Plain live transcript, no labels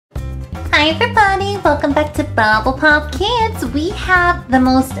Hi everybody, welcome back to Bubble Pop Kids. We have the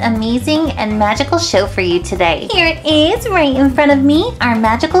most amazing and magical show for you today. Here it is right in front of me, our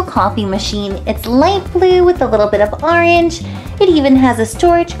magical coffee machine. It's light blue with a little bit of orange. It even has a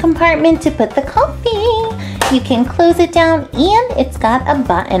storage compartment to put the coffee. You can close it down and it's got a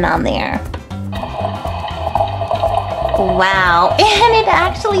button on there. Wow, and it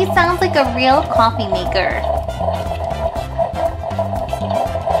actually sounds like a real coffee maker.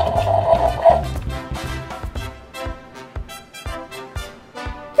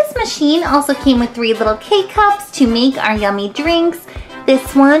 This machine also came with 3 little K-cups to make our yummy drinks.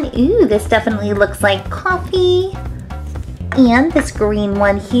 This one, ooh, this definitely looks like coffee. And this green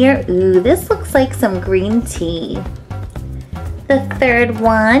one here, ooh, this looks like some green tea. The third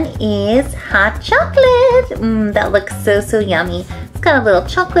one is hot chocolate. That looks so yummy. It's got a little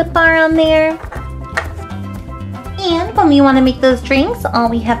chocolate bar on there. And when we want to make those drinks, all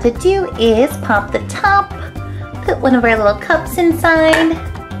we have to do is pop the top, put one of our little cups inside,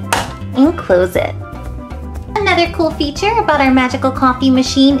 and close it. Another cool feature about our magical coffee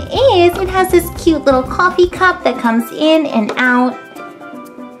machine is it has this cute little coffee cup that comes in and out.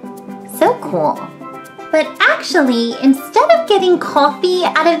 So cool. But actually, instead of getting coffee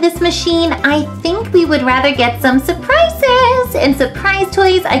out of this machine, I think we would rather get some surprises and surprise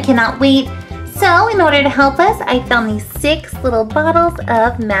toys. I cannot wait. So in order to help us, I found these 6 little bottles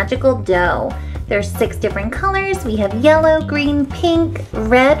of magical dough. There's 6 different colors. We have yellow, green, pink,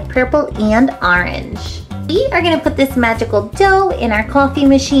 red, purple, and orange. We are gonna put this magical dough in our coffee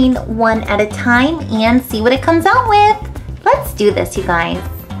machine one at a time and see what it comes out with. Let's do this, you guys.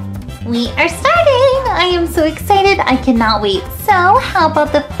 We are starting! I am so excited, I cannot wait. So how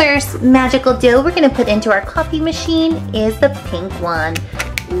about the first magical dough we're gonna put into our coffee machine is the pink one.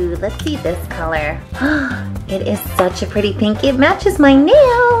 Ooh, let's see this color. It is such a pretty pink, it matches my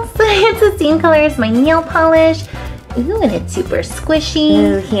nails. It's the same color as my nail polish. Ooh, and it's super squishy.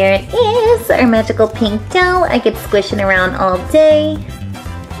 Ooh, here it is, our magical pink dough. I could squish it around all day.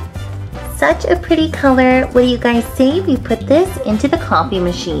 Such a pretty color. What do you guys say we put this into the coffee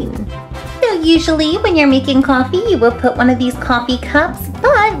machine? So usually when you're making coffee, you will put one of these coffee cups,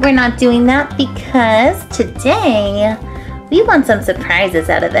 but we're not doing that because today we want some surprises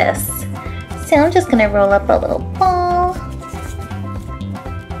out of this. So I'm just gonna roll up a little ball,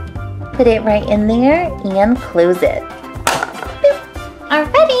 put it right in there and close it.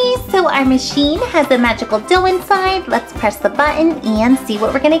 Alrighty, so our machine has the magical dough inside. Let's press the button and see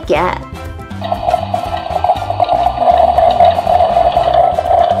what we're gonna get.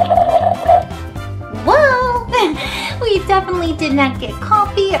 Whoa! We definitely did not get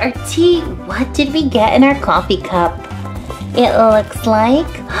coffee or tea. What did we get in our coffee cup? It looks like,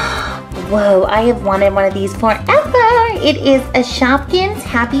 whoa, I have wanted one of these forever. It is a Shopkins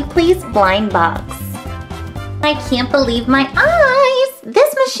Happy Place blind box. I can't believe my eyes.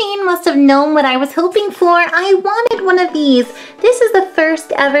 This machine must have known what I was hoping for. I wanted one of these. This is the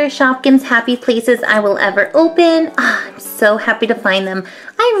first ever Shopkins Happy Places I will ever open. I'm so happy to find them.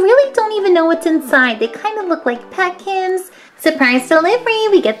 I really don't even know what's inside. They kind of look like petkins. Surprise delivery,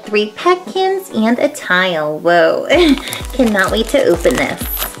 we get 3 petkins and a tile. Whoa, cannot wait to open this.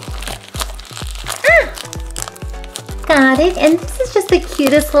 Got it, and this is just the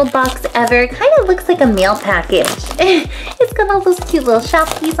cutest little box ever. It kind of looks like a mail package. It's got all those cute little shop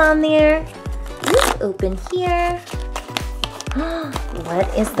keys on there. Open here.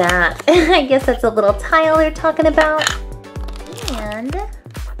 What is that? I guess that's a little tile they're talking about. And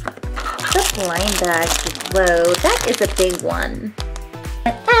the blind bag. Whoa, that is a big one.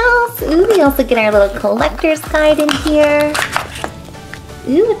 What else? Ooh, we also get our little collector's guide in here.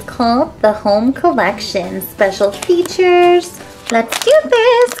 Ooh, it's called the Home Collection. Special features. Let's do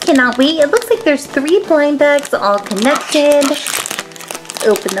this. Cannot wait. It looks like there's 3 blind bags all connected.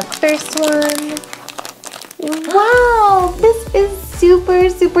 Open the first one. Wow, this is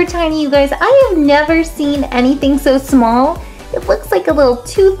super tiny, you guys. I have never seen anything so small. It looks like a little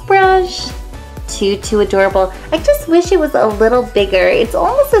toothbrush. Too adorable. I just wish it was a little bigger. It's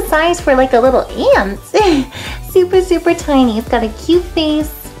almost the size for like a little ant. super tiny. It's got a cute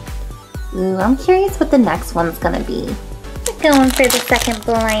face. Ooh, I'm curious what the next one's gonna be. We're going for the second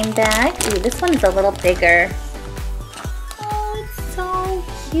blind bag. Ooh, this one's a little bigger. Oh, it's so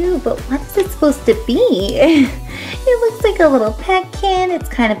cute, but what is it supposed to be? It looks like a little petkin. It's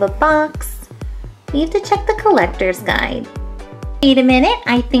kind of a box. We have to check the collector's guide. Wait a minute,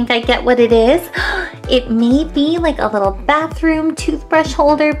 I think I get what it is. It may be like a little bathroom toothbrush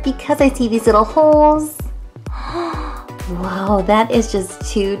holder because I see these little holes. Wow, that is just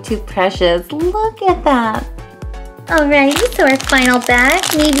too precious. Look at that. Alrighty, so our final bag.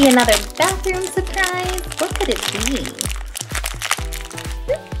 Maybe another bathroom surprise. What could it be?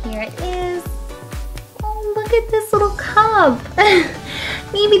 Here it is. Oh, look at this little cup.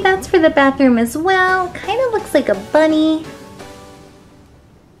 Maybe that's for the bathroom as well. Kind of looks like a bunny.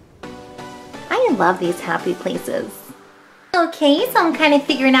 I love these happy places. Okay, so I'm kind of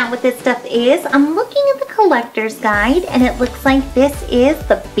figuring out what this stuff is. I'm looking at the collector's guide and it looks like this is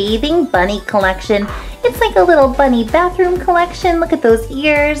the Bathing Bunny collection. It's like a little bunny bathroom collection. Look at those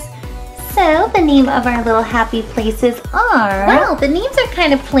ears. So the name of our little happy places are... Wow, the names are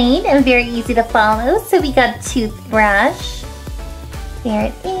kind of plain and very easy to follow. So we got toothbrush. There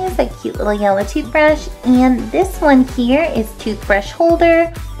it is, a cute little yellow toothbrush. And this one here is toothbrush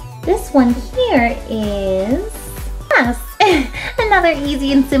holder. This one here is... Yes, another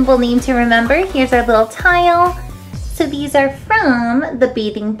easy and simple name to remember. Here's our little tile. So these are from the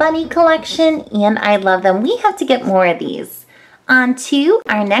Bathing Bunny collection and I love them. We have to get more of these. On to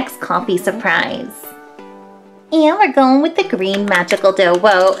our next coffee surprise. And we're going with the green magical dough.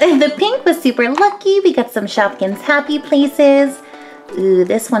 Whoa, the pink was super lucky. We got some Shopkins happy places. Ooh,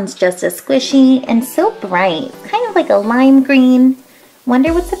 this one's just as squishy and so bright. Kind of like a lime green.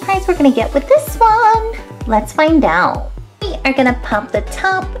 Wonder what surprise we're gonna get with this one. Let's find out. We are gonna pop the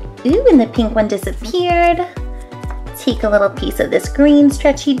top. Ooh, and the pink one disappeared. Take a little piece of this green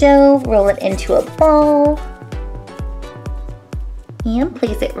stretchy dough, roll it into a ball, and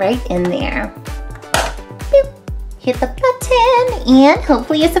place it right in there. Boop. Hit the button, and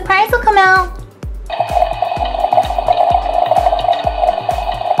hopefully a surprise will come out.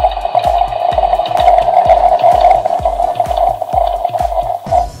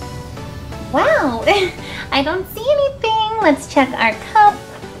 Wow, I don't see anything. Let's check our cup.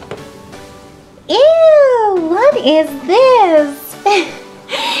 Ew, what is this?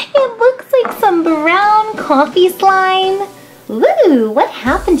 It looks like some brown coffee slime. Ooh, what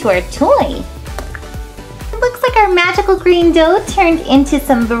happened to our toy? It looks like our magical green dough turned into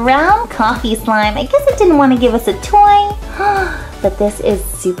some brown coffee slime. I guess it didn't want to give us a toy, but this is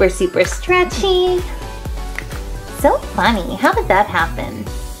super, super stretchy. So funny, how did that happen?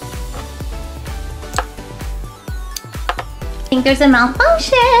 I think there's a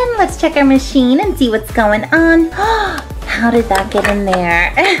malfunction. Let's check our machine and see what's going on. How did that get in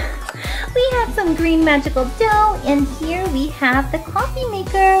there? We have some green magical dough and here we have the coffee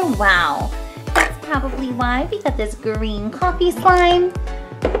maker. Wow, that's probably why we got this green coffee slime.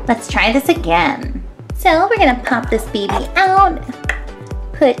 Let's try this again. So we're gonna pop this baby out,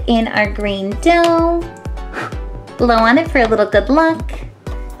 put in our green dough, blow on it for a little good luck.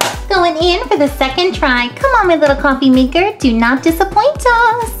 Going in for the second try. Come on, my little coffee maker, do not disappoint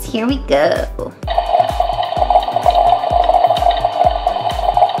us. Here we go.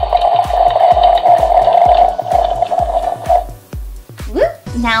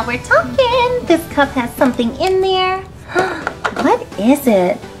 Whoop, now we're talking. This cup has something in there. What is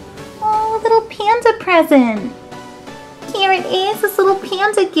it? Oh, a little panda present. Here it is, this little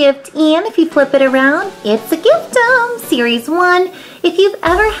panda gift, and if you flip it around, it's a giftum, Series 1. If you've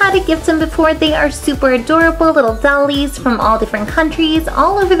ever had a giftum before, they are super adorable little dollies from all different countries,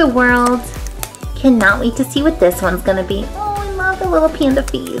 all over the world. Cannot wait to see what this one's gonna be. Oh, I love the little panda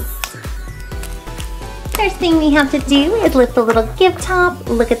face. First thing we have to do is lift the little gift top,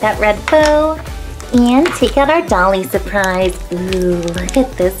 look at that red bow, and take out our dolly surprise. Ooh, look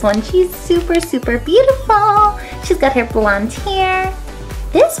at this one. She's super, super beautiful. She's got her blonde hair.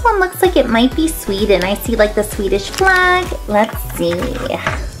 This one looks like it might be Sweden. I see like the Swedish flag. Let's see.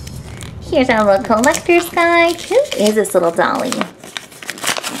 Here's our little collector's guide. Who is this little dolly?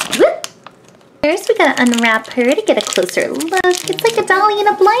 Whoop. First, we gotta unwrap her to get a closer look. It's like a dolly in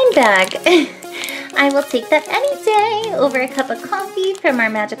a blind bag. I will take that any day over a cup of coffee from our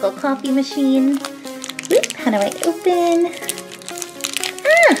magical coffee machine. Whoop, how do I open?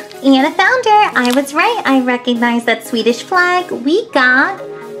 And I found her. I was right. I recognize that Swedish flag. We got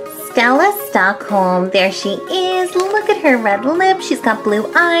Stella Stockholm. There she is. Look at her red lips. She's got blue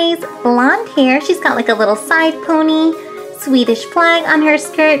eyes, blonde hair. She's got like a little side pony, Swedish flag on her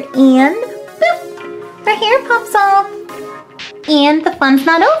skirt, and boop, her hair pops off. And the fun's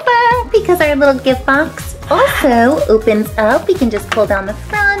not over because our little gift box also opens up. We can just pull down the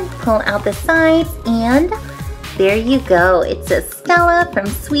front, pull out the sides, and there you go. It says Stella from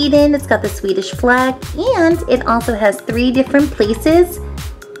Sweden. It's got the Swedish flag, and it also has 3 different places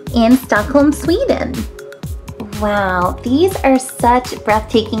in Stockholm, Sweden. Wow, these are such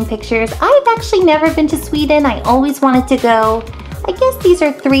breathtaking pictures. I've actually never been to Sweden. I always wanted to go. I guess these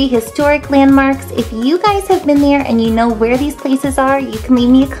are 3 historic landmarks. If you guys have been there and you know where these places are, you can leave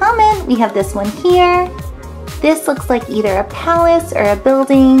me a comment. We have this one here. This looks like either a palace or a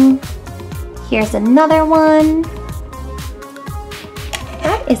building. Here's another one.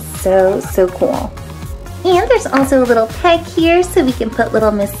 That is so cool. And there's also a little peg here so we can put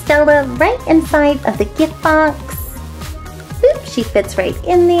little Miss Stella right inside of the gift box. Oop, she fits right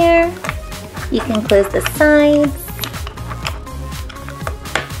in there. You can close the sides.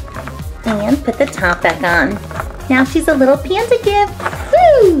 And put the top back on. Now she's a little panda gift.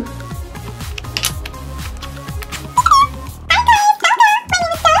 Woo!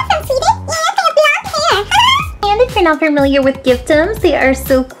 And if you're not familiar with Giftems, they are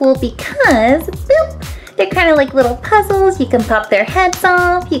so cool because boop, they're kind of like little puzzles. You can pop their heads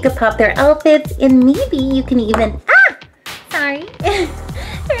off, you can pop their outfits, and maybe you can even, sorry, their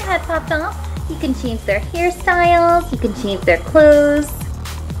head popped off. You can change their hairstyles, you can change their clothes.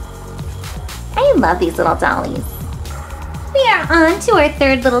 I love these little dollies. We are on to our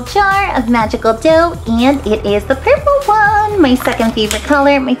third little jar of magical dough, and it is the purple one. My second favorite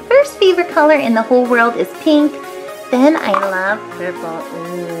color. My first favorite color in the whole world is pink. Then I love purple.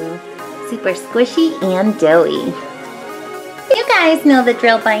 Ooh, super squishy and doughy. You guys know the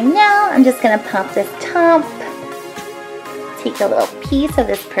drill by now. I'm just gonna pop this top. Take a little piece of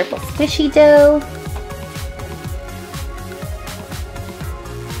this purple squishy dough.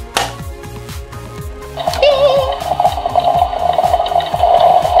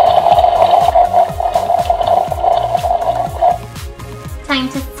 Time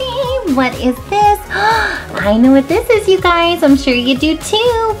to see, what is this? I know what this is, you guys. I'm sure you do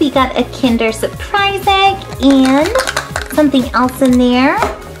too. We got a Kinder Surprise egg and something else in there.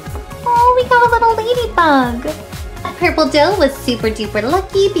 Oh, we got a little ladybug. That purple dough was super duper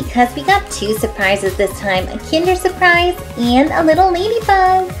lucky because we got two surprises this time. A Kinder Surprise and a little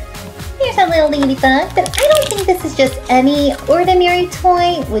ladybug. Here's a little ladybug, but I don't think this is just any ordinary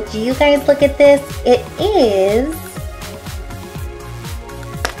toy. Would you guys look at this? It is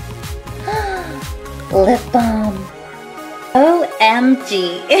lip balm. OMG.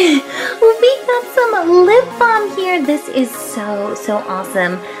 We got some lip balm here. This is so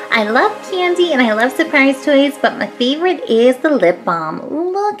awesome. I love candy and I love surprise toys, but my favorite is the lip balm.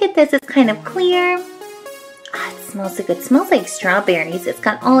 Look at this. It's kind of clear. It smells so good. It smells like strawberries. It's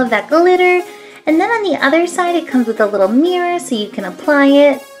got all of that glitter. And then on the other side, it comes with a little mirror so you can apply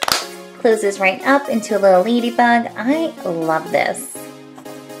it. Closes right up into a little ladybug. I love this.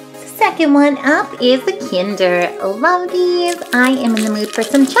 Second one up is the Kinder. Love these. I am in the mood for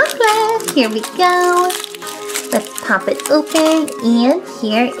some chocolate. Here we go. Let's pop it open, and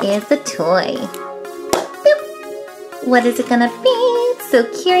here is the toy. Boop. What is it gonna be? So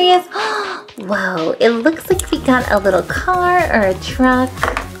curious. Whoa, it looks like we got a little car or a truck.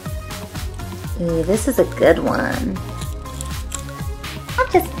 Ooh, this is a good one. I'll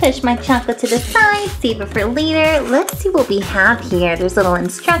just push my chocolate to the side, save it for later. Let's see what we have here. There's little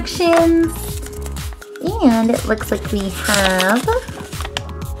instructions. And it looks like we have,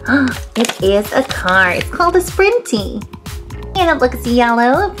 it is a car. It's called a Sprinty. And it looks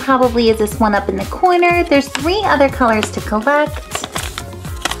yellow. It probably is this one up in the corner. There's 3 other colors to collect.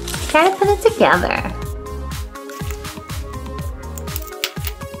 Try to put it together.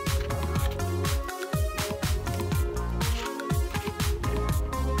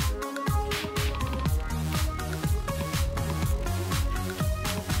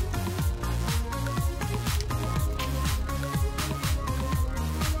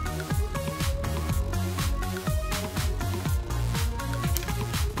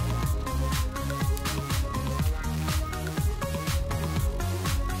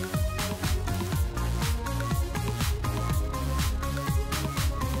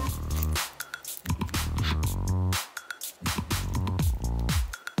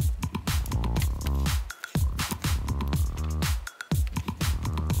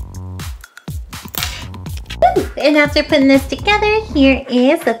 And after putting this together, here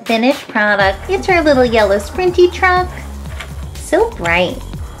is the finished product. It's our little yellow Sprinty truck. So bright.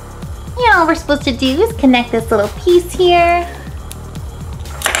 Yeah, all we're supposed to do is connect this little piece here.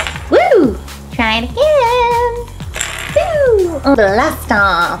 Woo! Try it again. Woo! Oh, blast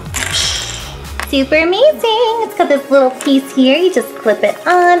off. Super amazing. It's got this little piece here. You just clip it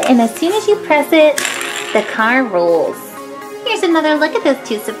on, and as soon as you press it, the car rolls. Here's another look at those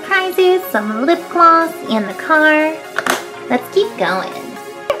 2 surprises, some lip gloss and the car. Let's keep going.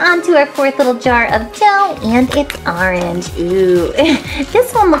 On to our 4th little jar of dough, and it's orange. Ooh,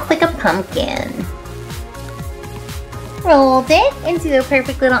 this one looks like a pumpkin. Rolled it into a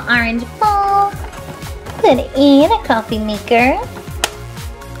perfect little orange ball. Put it in a coffee maker.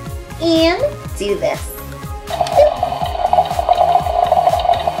 And do this.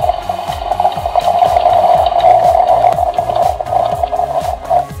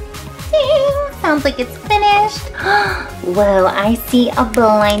 sounds like it's finished. Whoa, I see a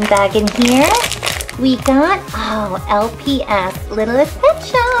blind bag in here. We got, LPS, Littlest Pet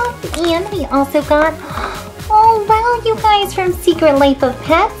Shop. And we also got, oh wow, you guys, from Secret Life of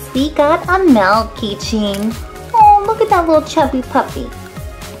Pets, we got a milk keychain. Oh, look at that little chubby puppy.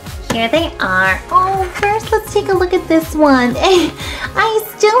 Here they are. Oh, first let's take a look at this one. I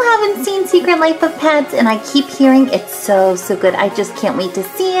still haven't seen Secret Life of Pets and I keep hearing it's so good. I just can't wait to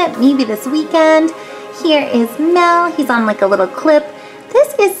see it, maybe this weekend. Here is Mel, he's on like a little clip.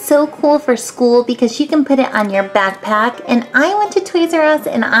 This is so cool for school because you can put it on your backpack. And I went to Toys R Us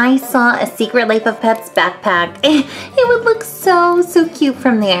and I saw a Secret Life of Pets backpack. It would look so cute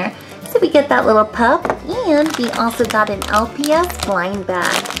from there. So we get that little pup and we also got an LPS blind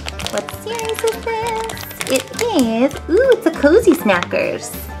bag. What series is this? It is, ooh, it's a Cozy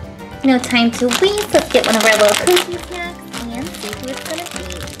Snackers. No time to waste, let's get one of our little Cozy Snacks and see who it's gonna be.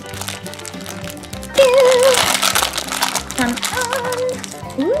 Come on.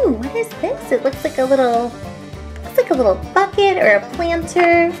 Ooh, what is this? It looks like a little bucket or a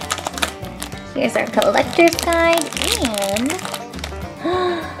planter. Here's our collector's guide and,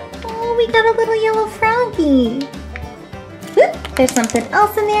 oh, we got a little yellow froggy. Oop, there's something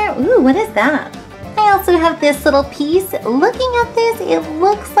else in there. Ooh, what is that? I also have this little piece. Looking at this, it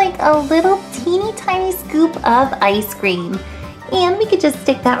looks like a little teeny tiny scoop of ice cream. And we could just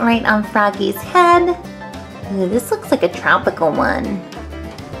stick that right on Froggy's head. Ooh, this looks like a tropical one.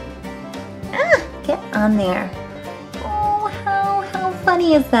 Ah, get on there. Oh, how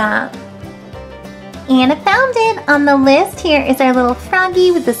funny is that? And I found it on the list. Here is our little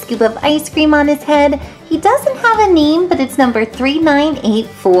Froggy with a scoop of ice cream on his head. He doesn't have a name, but it's number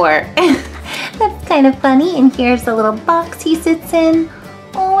 3984. That's kind of funny. And here's the little box he sits in.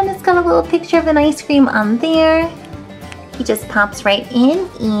 Oh, and it's got a little picture of an ice cream on there. He just pops right in,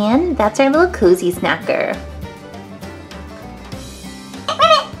 and that's our little Cozy Snacker.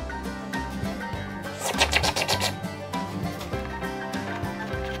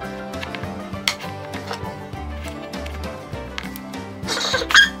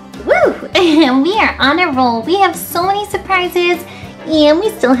 And we are on a roll. We have so many surprises and we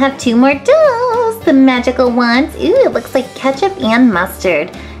still have 2 more dolls, the magical ones. Ooh, it looks like ketchup and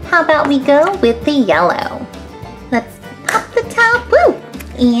mustard. How about we go with the yellow? Let's pop the top, woo!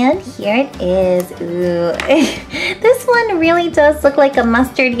 And here it is. Ooh, this one really does look like a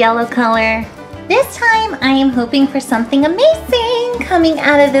mustard yellow color. This time I am hoping for something amazing coming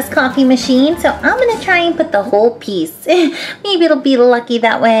out of this coffee machine, so I'm gonna try and put the whole piece. Maybe it'll be lucky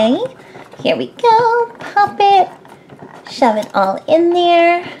that way. Here we go, pop it, shove it all in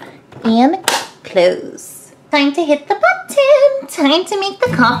there, and close. Time to hit the button, time to make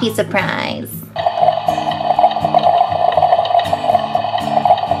the coffee surprise.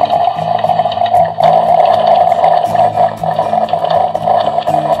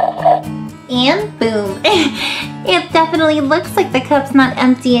 And boom, it definitely looks like the cup's not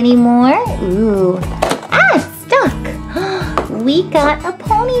empty anymore. Ooh, it's stuck. We got a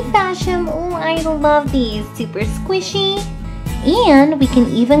pony Fashem. Oh, I love these. Super squishy. And we can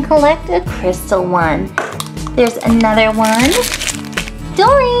even collect a crystal one. There's another one.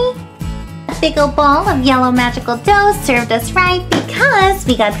 Dory. A big old ball of yellow magical dough served us right because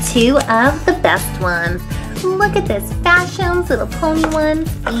we got 2 of the best ones. Look at this. Fashems, little pony ones,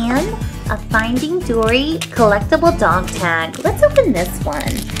 and a Finding Dory collectible dog tag. Let's open this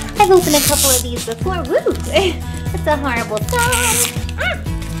one. I've opened a couple of these before. Woo! It's a horrible sound.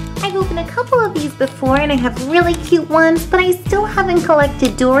 I've opened a couple of these before and I have really cute ones, but I still haven't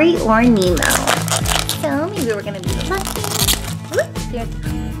collected Dory or Nemo. So maybe we're gonna be lucky.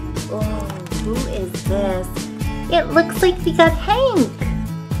 Oh, who is this? It looks like we got Hank.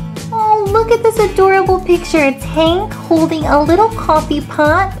 Oh, look at this adorable picture. It's Hank holding a little coffee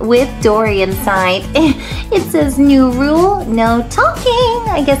pot with Dory inside. It says new rule, no talking.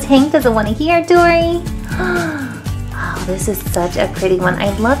 I guess Hank doesn't want to hear Dory. Oh, this is such a pretty one. I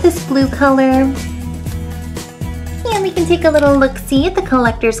love this blue color. And we can take a little look-see at the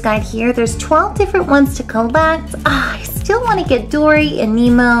collector's guide here. There's 12 different ones to collect. I still want to get Dory and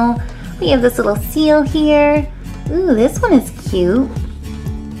Nemo. We have this little seal here. Ooh, this one is cute.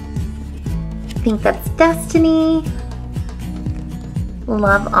 I think that's Destiny.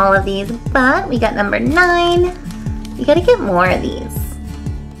 Love all of these, but we got number 9. We gotta get more of these.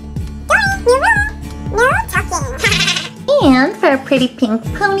 And for a pretty pink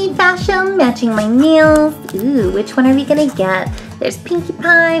pony Fashem matching my nails. Ooh, which one are we gonna get? There's Pinkie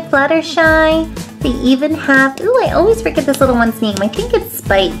Pie, Fluttershy. They even have, ooh, I always forget this little one's name. I think it's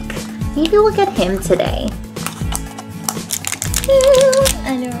Spike. Maybe we'll get him today.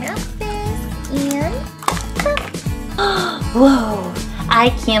 Unwrap this I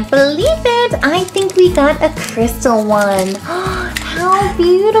can't believe it. I think we got a crystal one. How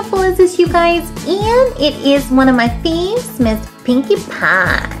beautiful is this, you guys? And it is one of my faves, Miss Pinkie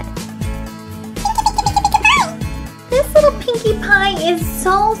Pie. This little Pinkie Pie is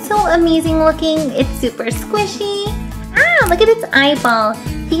so amazing looking. It's super squishy. Ah, look at its eyeball.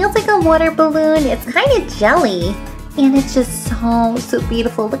 Feels like a water balloon. It's kind of jelly. And it's just so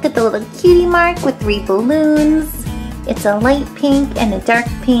beautiful. Look at the little cutie mark with 3 balloons. It's a light pink and a dark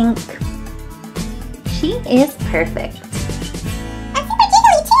pink. She is perfect. I'm super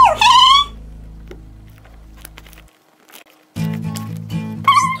jiggly too!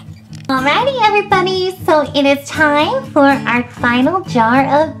 Alrighty everybody, so it is time for our final jar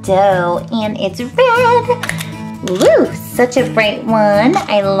of dough. And it's red. Woo, such a bright one.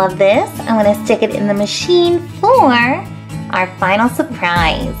 I love this. I'm going to stick it in the machine for our final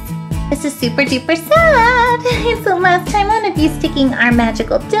surprise. This is super duper sad. It's the last time I'm going to be sticking our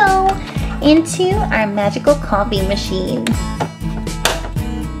magical dough into our magical coffee machine.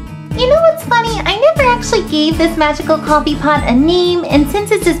 You know what's funny? I never actually gave this magical coffee pot a name, and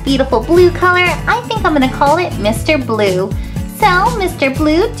since it's this beautiful blue color, I think I'm going to call it Mr. Blue. So, Mr.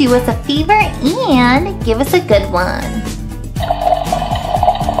 Blue, do us a favor and give us a good one.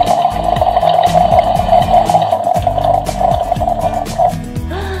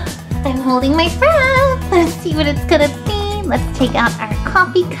 I'm holding my breath. Let's see what it's gonna be. Let's take out our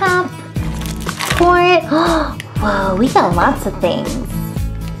coffee cup, pour it. Whoa, we got lots of things.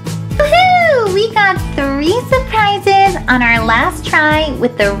 Woohoo! We got 3 surprises on our last try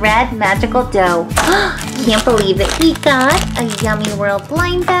with the red magical dough. Can't believe it. We got a Yummy World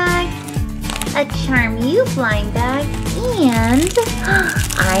blind bag, a Charm You blind bag, and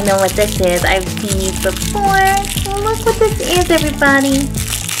I know what this is. I've seen these before. Look what this is, everybody.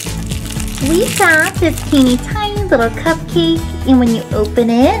 We got this teeny tiny little cupcake, and when you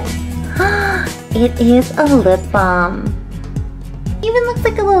open it, it is a lip balm. Even looks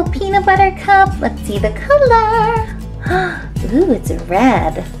like a little peanut butter cup. Let's see the color. Ooh, it's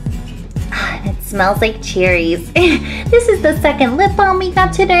red. And it smells like cherries. This is the second lip balm we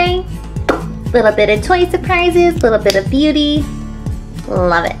got today. Little bit of toy surprises, little bit of beauty.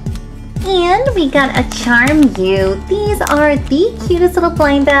 Love it. And we got a Charm You. These are the cutest little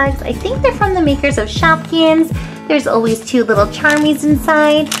blind bags. I think they're from the makers of Shopkins. There's always 2 little Charmies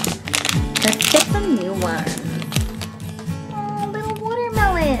inside. Let's get some new ones. Oh, little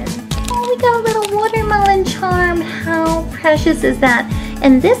watermelon. Oh, we got a little watermelon charm. How precious is that?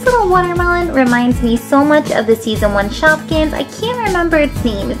 And this little watermelon reminds me so much of the Season 1 Shopkins. I can't remember its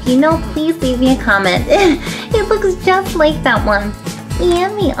name. If you know, please leave me a comment. It looks just like that one.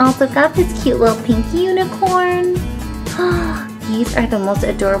 And we also got this cute little pink unicorn. These are the most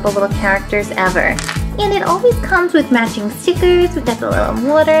adorable little characters ever. And it always comes with matching stickers. We got the little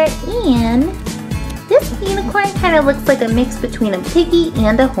water, and this unicorn kind of looks like a mix between a piggy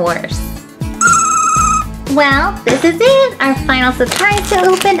and a horse. Well, this is it, our final surprise to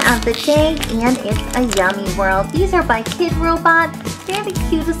open of the day, and it's a Yummy World. These are by Kid Robot. They're the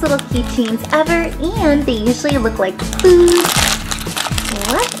cutest little keychains ever, and they usually look like food.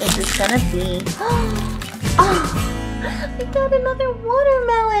 What is this gonna be? Oh, we got another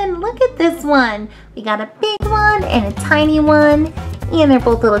watermelon. Look at this one. We got a big one and a tiny one, and they're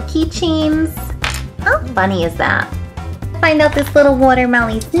both little keychains. How funny is that? Find out this little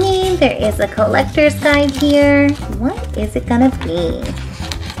watermelon's name. There is a collector's guide here. What is it gonna be?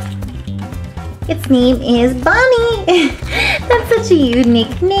 Its name is Bonnie. That's such a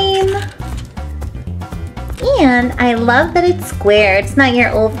unique name. And I love that it's square. It's not your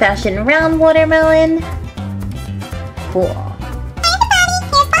old-fashioned round watermelon. Cool. Hi everybody,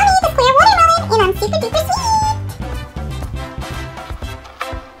 here's Bonnie, the square watermelon, and I'm super duper sweet.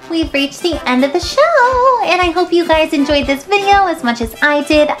 We've reached the end of the show, and I hope you guys enjoyed this video as much as I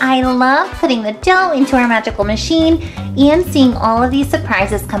did. I love putting the dough into our magical machine and seeing all of these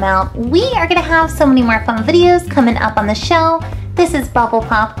surprises come out. We are going to have so many more fun videos coming up on the show. This is Bubble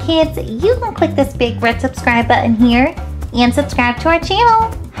Pop Kids. You can click this big red subscribe button here and subscribe to our channel.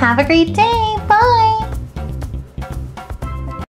 Have a great day. Bye.